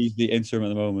the interim at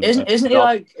the moment. Isn't he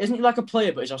like a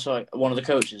player, but he's also like one of the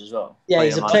coaches as well? Yeah,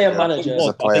 he's a player manager. He's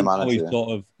a player I think now manager. He's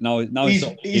sort of now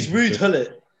He's Ruud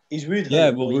Gullit. He's Ruud Gullit. Yeah,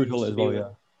 well, Ruud Gullit as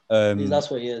well. Yeah. That's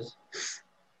what he is.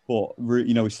 But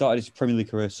he started his Premier League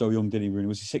career so young, didn't he? Rooney?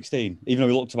 Was he 16? Even though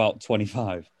he looked about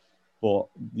 25. But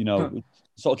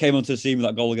sort of came onto the scene with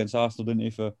that goal against Arsenal, didn't he,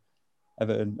 for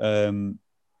Everton?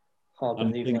 Can't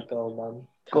believe that goal, man.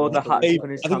 Scored the hat trick I in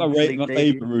his think my Champions League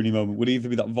favourite Rooney moment would either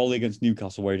be that volley against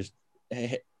Newcastle where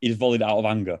he just volleyed out of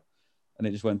anger and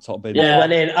it just went top bin. Yeah,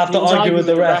 went in after He was arguing with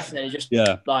the ref. and he just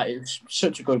Yeah. it was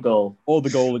such a good goal. Or the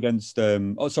goal against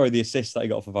the assist that he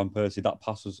got for Van Persie. That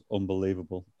pass was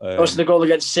unbelievable. Also the goal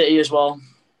against City as well.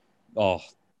 Oh,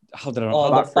 how did I Oh,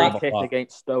 not? That free How did I kick forget that?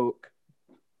 against Stoke.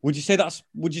 Would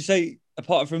you say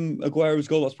apart from Aguero's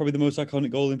goal, that's probably the most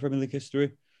iconic goal in Premier League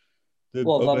history? The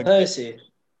What, Van overhead- Persie?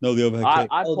 No, the overhead I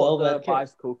kick. put the the overhead kick.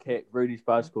 bicycle kick, Rooney's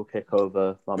bicycle kick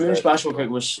over Van Rooney's Persie. bicycle kick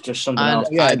was just something And else.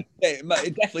 yeah,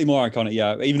 Definitely more iconic,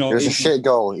 yeah. Even though It was a shit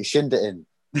goal. He shinned it in.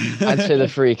 I'd say the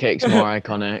free kick's more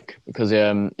iconic because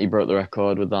he broke the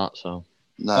record with that. So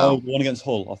No. one against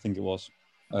Hull, I think it was.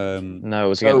 no, it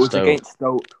was So it against was Stoke. against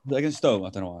Stoke. Against Stoke, I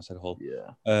don't know why I said Hull.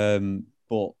 Yeah.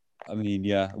 But I mean,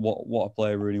 yeah, what a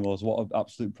player Rooney was. What an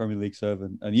absolute Premier League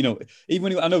servant. And even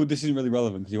when I know this isn't really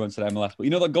relevant because he went to the MLS, but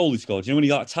that goal he scored. When he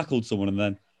tackled someone and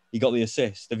then he got the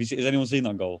assist? Has anyone seen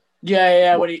that goal?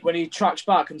 Yeah. When he tracks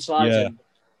back and slides in.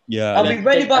 Yeah. I'll be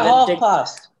ready by half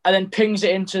past. And then pings it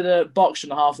into the box from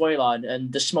the halfway line,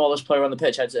 and the smallest player on the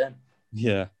pitch heads it in.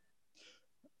 Yeah.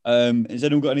 Has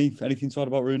anyone got anything to add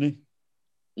about Rooney?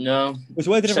 No.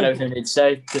 So where did Said everything he'd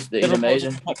say. Just that he's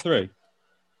amazing. Top three.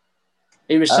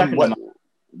 He was second.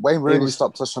 Wayne Rooney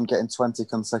stopped us from getting 20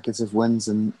 consecutive wins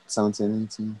in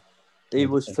 17-18. He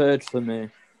was third for me.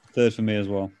 Third for me as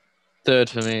well. Third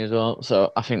for me as well.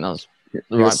 So I think that's the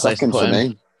He right was place to second put for him.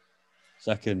 me.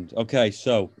 Second. Okay,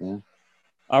 so Yeah.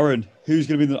 Aaron, who's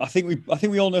going to be? I think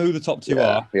we all know who the top two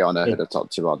Yeah, are. we all know who the top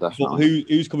two are, But definitely.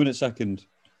 who's coming at second?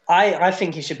 I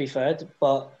think he should be third,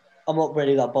 but I'm not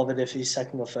really that bothered if he's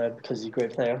second or third because he's a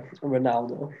great player.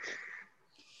 Ronaldo.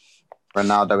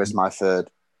 Ronaldo is my third.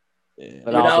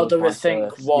 Ronaldo, I think,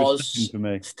 Second was for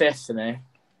me. fifth for me.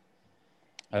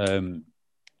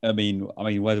 I mean,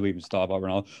 where do we even start about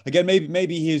Ronaldo? Again,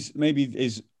 maybe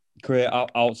his career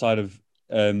outside of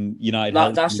United.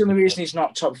 That's the only reason he's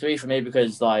not top three for me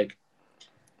because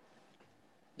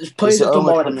there's players the that have done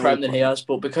only more in the Premier Prem than he has,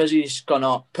 but because he's gone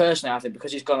on, personally, I think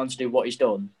because he's gone on to do what he's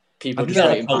done, people I just think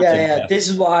rate him that's- high. Yeah. This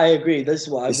is what I agree.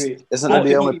 Isn't I it the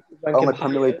think only we rank him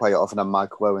Premier higher. League player other than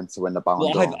Michael Owen to win the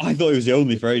Ballon d'Or? I thought it was the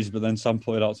only for ages, but then Sam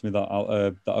pointed out to me that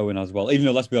Owen as well. Even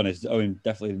though, let's be honest, Owen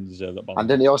definitely didn't deserve that. And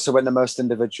didn't he also win the most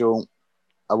individual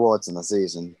awards in the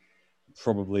season?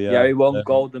 Probably, Yeah, he won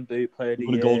Golden Boot Player of the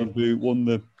won a Year. Golden Boot, won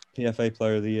the PFA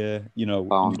Player of the Year.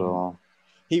 Ballon d'Or.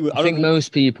 I think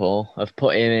most people have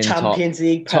put him in Champions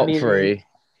League, top Premier three, League.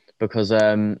 because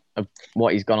of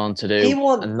what he's gone on to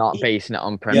do and not basing it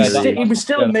on Premier League. He was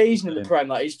still amazing in the Prem.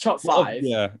 Like he's top 5,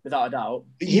 without a doubt.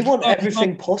 He won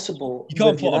everything possible. You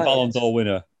can't put a Ballon d'Or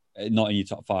winner not in your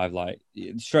top 5. Like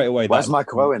straight away. Where's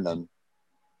Michael Owen then?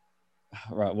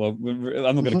 Right. Well,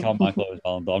 I'm not going to count Michael Owen's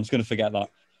Ballon d'Or. I'm just going to forget that.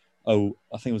 Oh,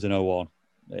 I think it was an 0-1.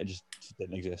 It just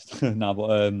didn't exist. No,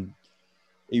 but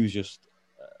he was just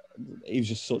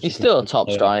such. He's still a top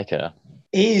striker.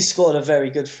 He scored a very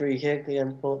good free kick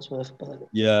against Portsmouth. But...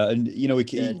 Yeah, and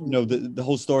the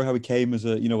whole story how he came as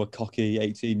a cocky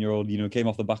 18-year-old. Came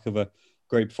off the back of a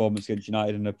great performance against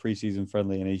United in a pre-season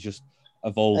friendly, and he's just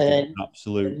evolved in an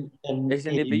absolute.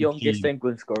 Isn't he the youngest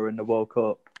England scorer in the World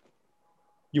Cup?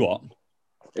 You what?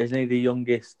 Isn't he the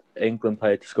youngest England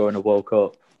player to score in a World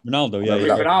Cup? Ronaldo, yeah.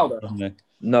 Ronaldo?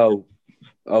 No,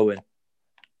 Owen.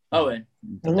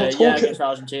 Against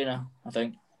Argentina, I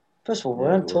think. First of all, we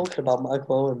weren't talking about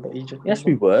Michael Owen, but he just... Yes,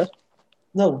 we were.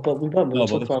 No, but we weren't. We were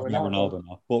talking about Ronaldo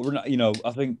now. But,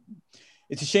 I think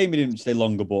it's a shame he didn't stay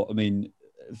longer, but, I mean,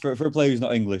 for a player who's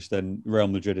not English, then Real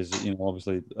Madrid is,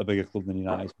 obviously a bigger club than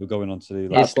United. We're going on to do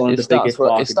that. His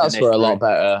stats were a lot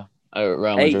better at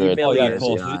Real Madrid. 80 million, of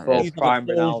course. For prime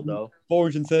Ronaldo.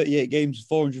 438 games,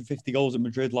 450 goals at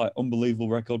Madrid, like unbelievable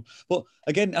record. But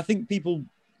again, I think people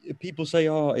say,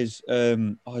 his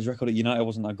record at United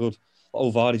wasn't that good.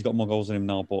 Vardy's got more goals than him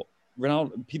now, but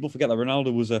Ronaldo. People forget that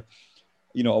Ronaldo was a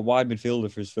wide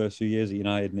midfielder for his first 2 years at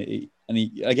United, and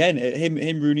he again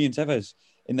him Rooney and Tevez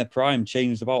in their prime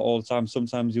changed about all the time.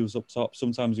 Sometimes he was up top,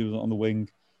 sometimes he was on the wing.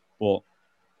 But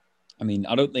I mean,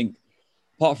 I don't think,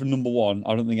 apart from number one,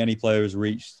 I don't think any player has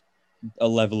reached a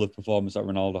level of performance that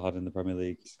Ronaldo had in the Premier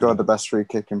League. Scored the best free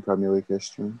kick in Premier League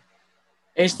history.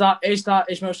 Is that his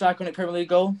most iconic Premier League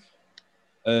goal?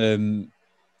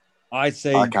 I'd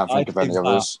say I can't think of any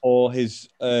others. Or his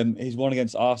one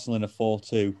against Arsenal in a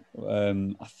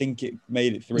 4-2. I think it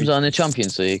made it 3. Was that in the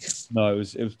Champions League? No, it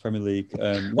was Premier League.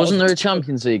 Wasn't there a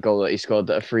Champions League goal that he scored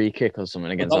at a free kick or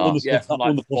something against Arsenal?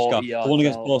 The one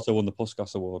against Porto won the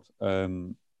Puskas Award.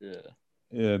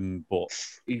 But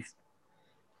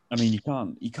I mean, you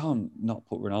can't not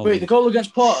put Ronaldo. Wait, the goal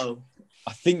against Porto.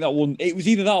 I think that one. It was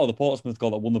either that or the Portsmouth goal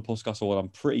that won the Puskas Award. I'm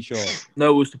pretty sure. No,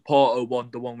 it was the Porto one,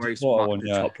 the one where he's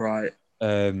top right.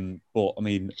 But I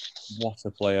mean, what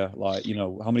a player! Like,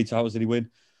 how many titles did he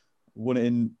win? Won it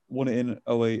in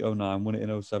 08, 09, won it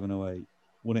in 07, 08,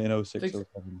 won it in 06, 07.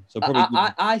 So probably.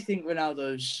 I think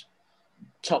Ronaldo's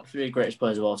top 3 greatest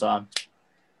players of all time.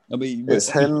 I mean, it's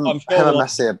him and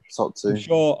Messi are top 2.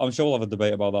 I'm sure we'll have a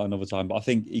debate about that another time. But I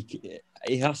think he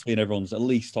has to be in everyone's at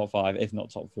least top 5, if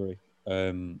not top 3.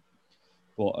 Aaron,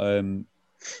 do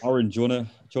you wanna?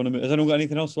 Has anyone got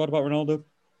anything else to add about Ronaldo?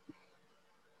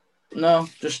 No,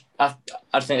 just I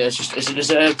think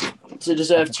it's a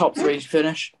deserved top 3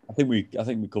 finish. I think we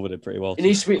covered it pretty well. It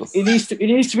needs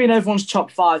to be in everyone's top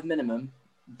 5 minimum.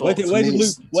 Where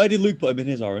did Luke put him in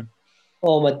his, Aaron?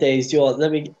 Oh my days! Do you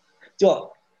want?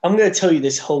 I'm going to tell you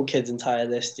this whole kid's entire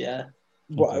list, yeah,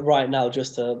 right now,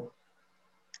 just to.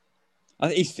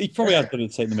 He probably has to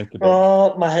take the mick a bit.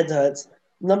 Oh, my head hurts.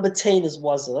 Number 10 is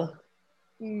Wazza.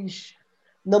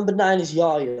 Number 9 is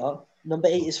Yaya. Number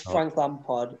 8 is Frank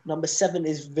Lampard. Number 7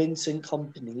 is Vincent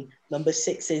Kompany. Number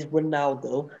 6 is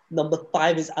Ronaldo. Number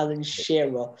 5 is Alan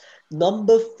Shearer.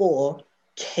 Number 4,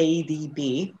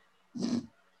 KDB.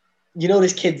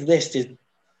 This kid's list is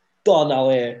done out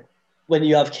here when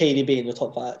you have KDB in the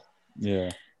top 5.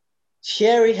 Yeah.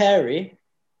 Thierry Henry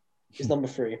is number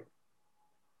 3.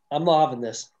 I'm not having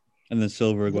this. And then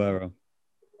Silva Aguero.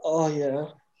 Oh, yeah.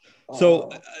 So,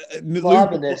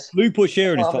 Luke put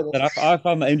Shearer in his top 10. I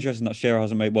found that interesting that Shearer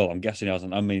hasn't made... Well, I'm guessing he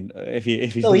hasn't. I mean, if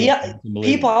he's... No,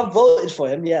 people have voted for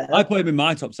him, yeah. I put him in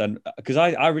my top 10 because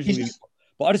I originally...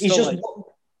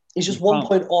 He's just 1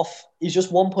 point off. He's just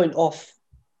 1 point off.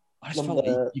 I just felt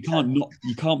like you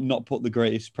can't not put the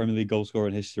greatest Premier League goal scorer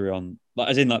in history on... Like,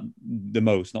 as in, like, the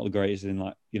most, not the greatest in,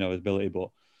 like, his ability, but...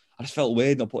 I just felt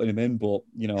weird not putting him in, but,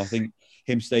 I think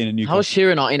him staying at Newcastle... How's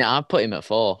Shearer not in it? I put him at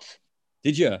 4th.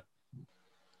 Did you?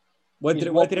 Where did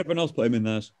everyone else put him in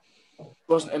theirs?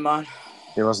 Wasn't in mine.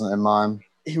 He wasn't in mine.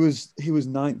 He was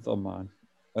 9th on mine.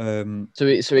 So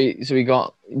he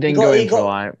got... Didn't go in for a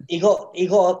while. He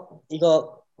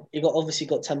obviously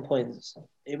got 10 points.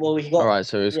 He got... All right,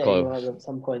 so it was close. He got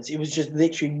 10 points. It was just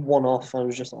literally one off. I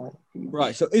was just like...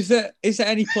 Right, so is there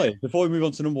any players, before we move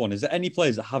on to number 1, is there any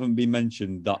players that haven't been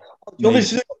mentioned that...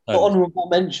 Obviously, got honourable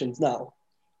mentions now.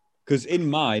 Because in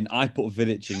mine, I put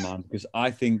Vidic in mine, because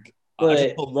I think... I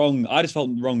just felt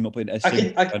wrong not putting SC.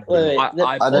 I put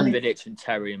Vidic and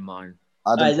Terry in mine.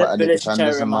 I didn't put any Vidic and defenders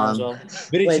Thierry in in mine mine. as well.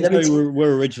 Vidic Wait, and let me Terry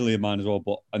were originally in mine as well,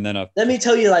 but and then Let me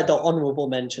tell you like the honourable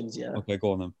mentions, yeah. okay,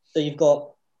 go on then. So you've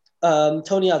got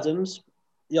Tony Adams,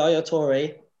 Yaya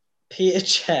Toure, Peter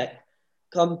Cech,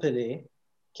 Company,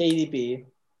 KDB,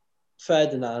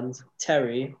 Ferdinand,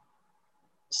 Terry,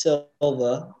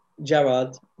 Silva,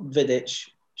 Gerrard, Vidic,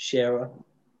 Shearer.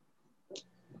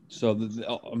 So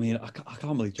I mean, I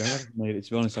can't believe Gerrard made it.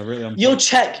 To be honest, I really am. You'll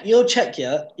check,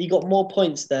 yeah. He got more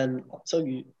points than. I'll tell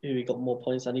you who he got more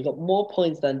points than. He got more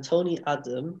points than Tony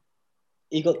Adam.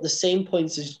 He got the same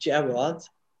points as Gerrard.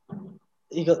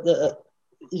 He got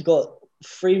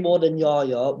 3 more than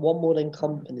Yaya, 1 more than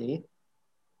Company.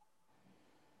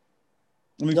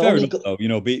 I mean, The fair only enough though. You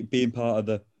know, being part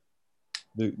of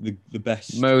the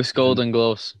best. Most Golden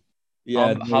Gloves.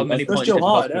 Yeah. How many That's points Joe did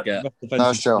Hart, Pogba get? No,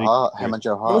 it's Joe Hart. Him and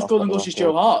Joe Hart. Most Golden Goals is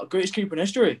Joe Hart, greatest keeper in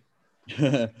history.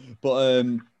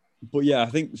 but yeah, I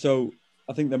think so.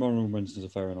 I think them honourable mentions are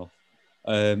fair enough.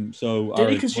 So Did he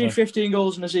Aaron, concede 15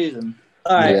 goals in a season?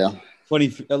 All right. Yeah,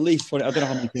 20, at least 20. I don't know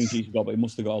how many clean sheets he got, but he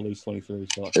must have got at least 23.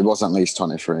 So, it was at least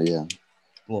 23. Yeah.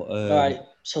 but All right.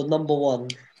 So number 1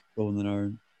 go on then,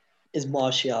 Aaron. is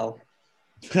Martial.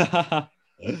 But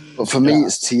for me,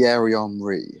 it's Thierry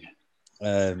Henry.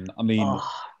 I mean, Oh,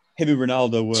 him and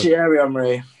Ronaldo Thierry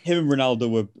Henry.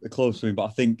 were close to me, but I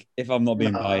think if I'm not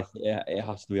being Nah. biased, it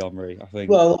has to be Henry. I think.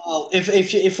 well,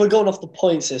 if we're going off the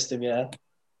point system, yeah,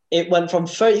 it went from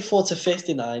 34 to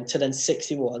 59 to then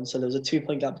 61. So there was a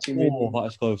 2-point gap between. Oh, that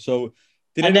is close. So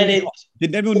did And then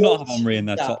anyone not have Henry in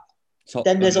their 14 top?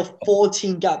 Then there's a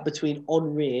 14 gap between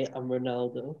Henry and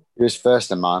Ronaldo. He was first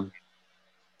in mine.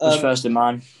 Was first in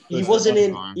mine. He wasn't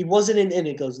in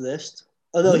Inigo's list.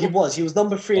 Oh no, he was. He was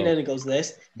number 3 in Inigo's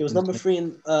list. He was number 3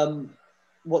 in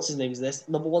what's his name's list.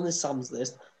 Number 1 in Sam's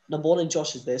list. Number 1 in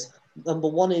Josh's list. Number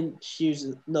 1 in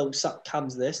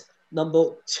Cam's list.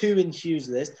 Number 2 in Hughes'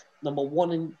 list. Number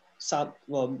 1 in Sam.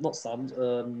 Well, not Sam's.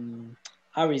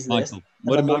 Harry's list. And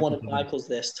number 1 in Michael's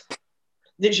list.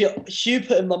 Literally, Hugh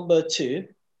put him number 2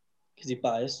 because he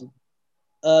biased.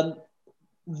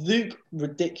 Luke,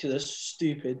 ridiculous,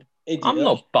 stupid, idiot. I'm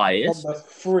not biased. Number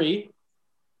 3.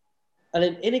 And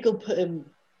then Inigo put him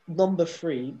number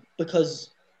 3 because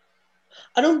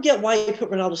I don't get why he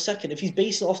put Ronaldo second. If he's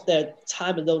basing off their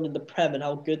time alone in the Prem and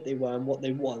how good they were and what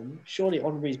they won, surely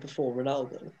Henry's before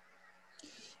Ronaldo.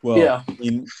 Well, Yeah. I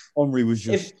mean, Henry was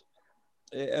just.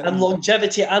 And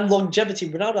longevity.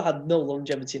 Ronaldo had no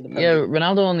longevity in the Prem. Yeah,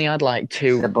 Ronaldo only had like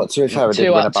 2. Yeah, but to be fair, he did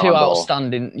Two, win a two Ballon d'Or.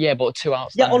 outstanding. Yeah, but 2 Yeah,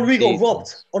 outstanding. Henry got seasons.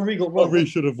 robbed. Henry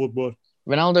should have won more.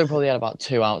 Ronaldo probably had about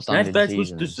 2 outstanding Nedved was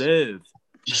seasons. deserved.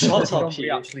 Shut up, What did we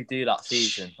Hugh. actually do that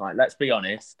season? Like, let's be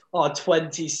honest.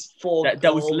 24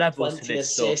 There was goals, levels to 20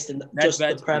 this stuff. assists, and just the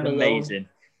Nedved was Prem alone. amazing.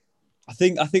 I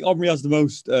think Henry has the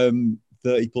most 30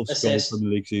 plus goal Assists. Premier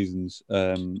League seasons.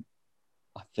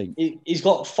 I think. He's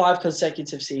got 5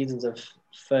 consecutive seasons of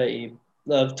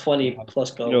 20 plus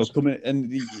goals.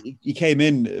 He came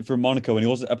in from Monaco and he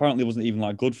wasn't even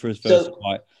like good for his first 7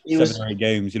 or 8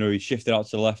 games. You know, he shifted out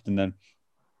to the left and then.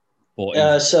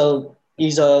 So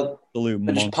he's a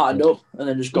just patterned up and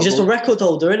then just got. He's just a record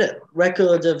holder, isn't it?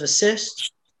 Record of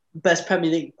assists, best Premier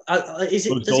League. Does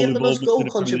he have the most goal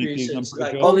contributions?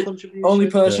 Only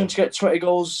person to get 20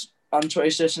 goals and 20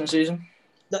 assists in a season.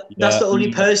 That's the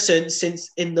only person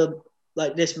since in the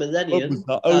this millennium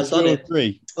has done it.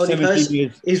 Only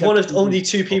person. He's one of only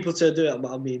 2 people to do it.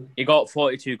 I mean, he got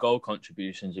 42 goal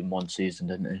contributions in one season,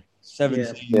 didn't he?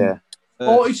 17. Yeah.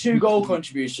 42 goal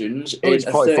contributions in a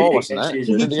 44, wasn't it?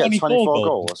 season. Did he get 24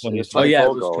 goals? It was 24 Oh yeah, it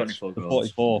was goals. 24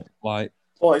 goals. 44. Like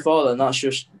 44 then, that's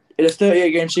just in a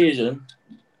 38 game season.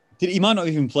 he might not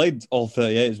even played all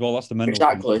 38 as well. That's the mental.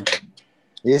 Exactly.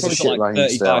 He is a Probably shit got, Raheem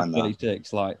Sterling,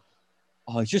 36.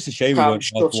 It's just a shame Can't we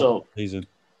shut weren't up. season.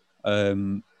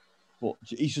 But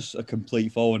he's just a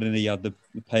complete forward, and he had the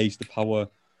pace, the power,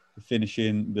 the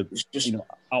finishing, It's just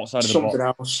outside of the something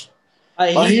box. else.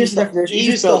 He used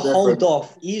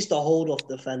to hold off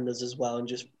defenders as well and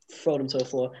just throw them to the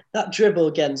floor. That dribble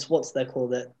against Real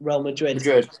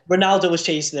Madrid. Ronaldo was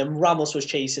chasing him, Ramos was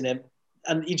chasing him,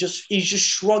 and he just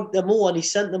shrugged them all and he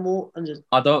sent them all and just.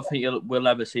 I don't think we'll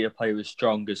ever see a player as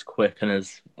strong, as quick, and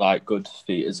as good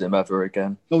feet as him ever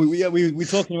again. No, we're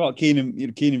talking about Keenan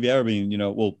Vieira being,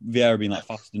 Vieira being like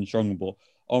fast and strong, but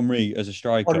Henry as a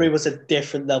striker. Henry was a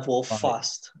different level of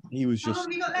fast. He was just.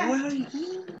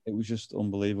 It was just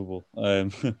unbelievable.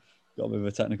 Got a bit of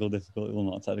a technical difficulty. Well,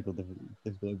 not a technical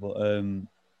difficulty, but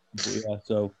yeah.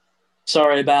 So.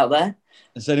 Sorry about that.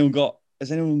 Has anyone got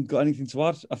anything to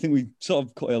add? I think we sort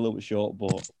of cut it a little bit short,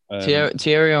 but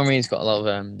Thierry Henry's got a lot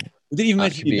of we didn't even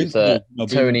mention attributes that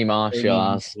Tony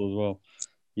Martial has as well.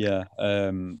 Yeah.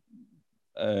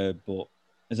 But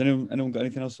has anyone got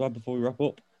anything else to add before we wrap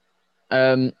up?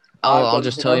 I'll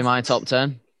just tell you my top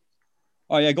 10.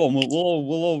 Oh yeah, go on. We'll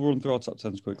all run through our top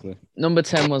 10s quickly. Number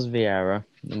 10 was Vieira.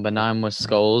 Number 9 was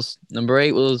Scholes. Number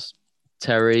 8 was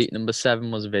Terry. Number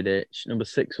 7 was Vidic. Number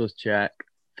 6 was Cech.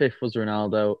 5th was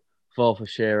Ronaldo. 4th was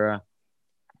Shearer.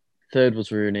 3rd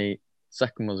was Rooney.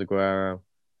 2nd was Aguero.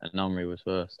 And Henry was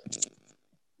 1st.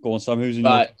 Go on, Sam. Who's in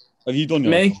Right. Have you done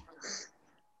yours?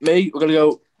 Me. We're gonna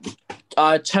go.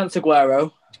 10th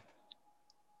Aguero.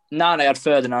 9 I had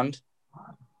Ferdinand.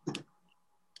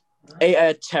 8 I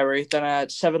had Terry. Then I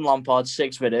had 7 Lampard,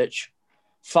 6 Vidic,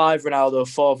 5 Ronaldo,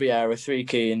 4 Vieira, 3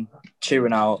 Keane, 2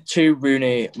 Ronaldo, 2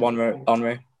 Rooney, 1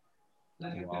 Henry.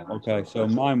 Wow. Okay, so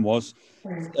mine was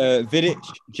Vidic,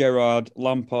 Gerrard,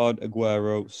 Lampard,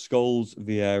 Aguero, Scholes,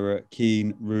 Vieira,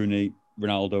 Keane, Rooney,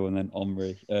 Ronaldo, and then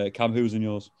Henry. Cam, who's in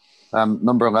yours?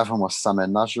 Number 11 was Samir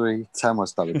Nasri. 10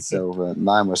 was David Silva.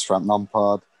 9 was Frank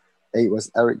Lampard. 8 was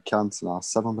Eric Cantona.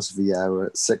 7 was Vieira.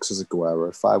 6 was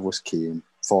Aguero. 5 was Keane.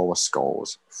 4 was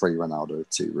Scholes. 3 Ronaldo.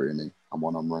 2 Rooney. And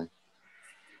 1 Henry.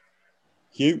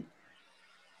 Hugh,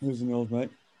 who's in yours, mate?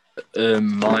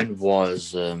 Mine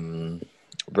was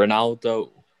Ronaldo,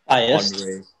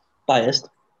 Henry, Biased.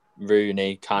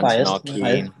 Rooney, Cantona,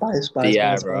 Keane,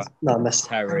 Vieira, No, missed.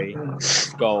 Terry,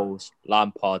 Scholes,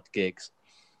 Lampard, Giggs.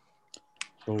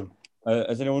 Cool.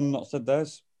 Has anyone not said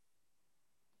theirs?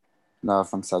 No,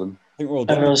 thanks, Adam. I think we're all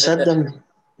done. Everyone said them.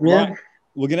 Yeah. Right.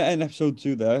 We're going to end episode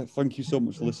 2 there. Thank you so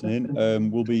much for listening.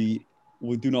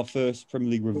 We're doing our first Premier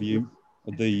League review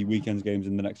of the weekend's games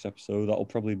in the next episode. That'll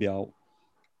probably be out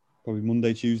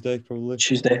Monday, Tuesday, probably.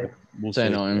 Tuesday. We'll Say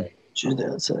see. nothing. Tuesday,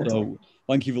 I'd say. So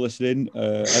thank you for listening.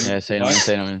 Yeah, say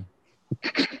nothing.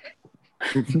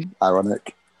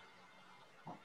 Ironic.